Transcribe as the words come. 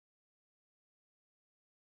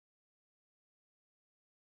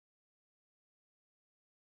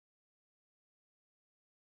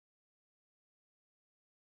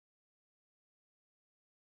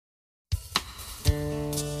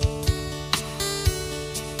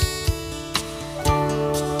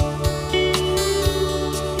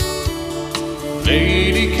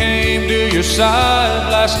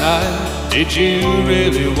decide last night? Did you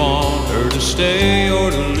really want her to stay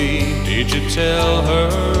or to leave? Did you tell her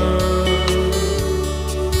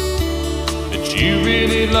that you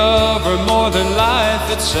really love her more than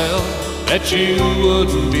life itself? That you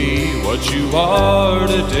wouldn't be what you are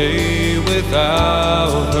today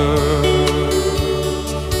without her?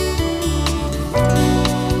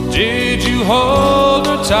 Did you hold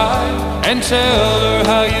her tight and tell her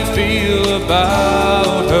how you feel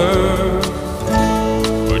about her?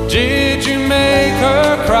 Or did you make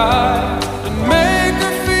her cry and make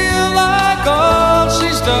her feel like all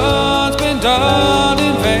she's done's been done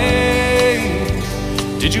in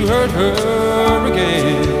vain? Did you hurt her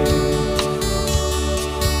again?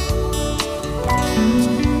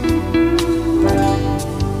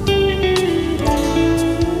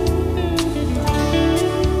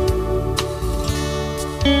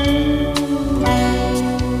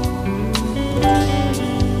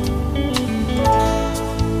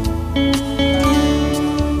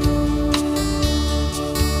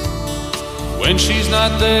 When she's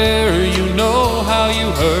not there, you know how you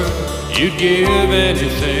hurt. You'd give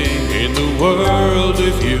anything in the world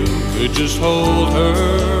if you could just hold her.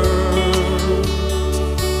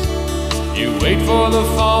 You wait for the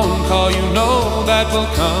phone call, you know that will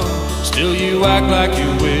come. Still you act like you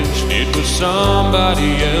wished it was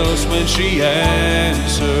somebody else when she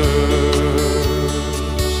answers.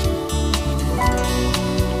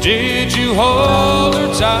 Did you hold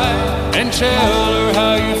her tight and tell her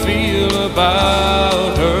how you feel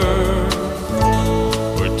about her?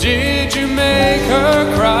 Or did you make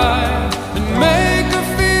her cry and make her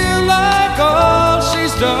feel like all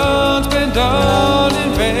she's done's been done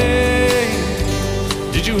in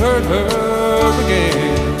vain? Did you hurt her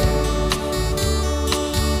again?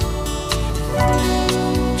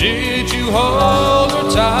 Did you hold her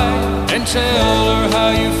tight and tell her how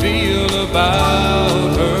you feel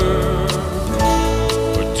about her?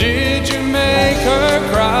 Or did you make her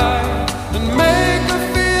cry and make her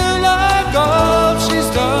feel like all she's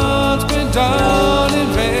done's been done in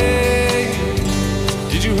vain?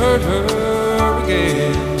 Did you hurt her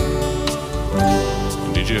again?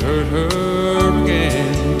 Did you hurt her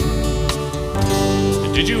again?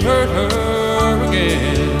 Did you hurt her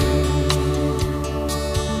again?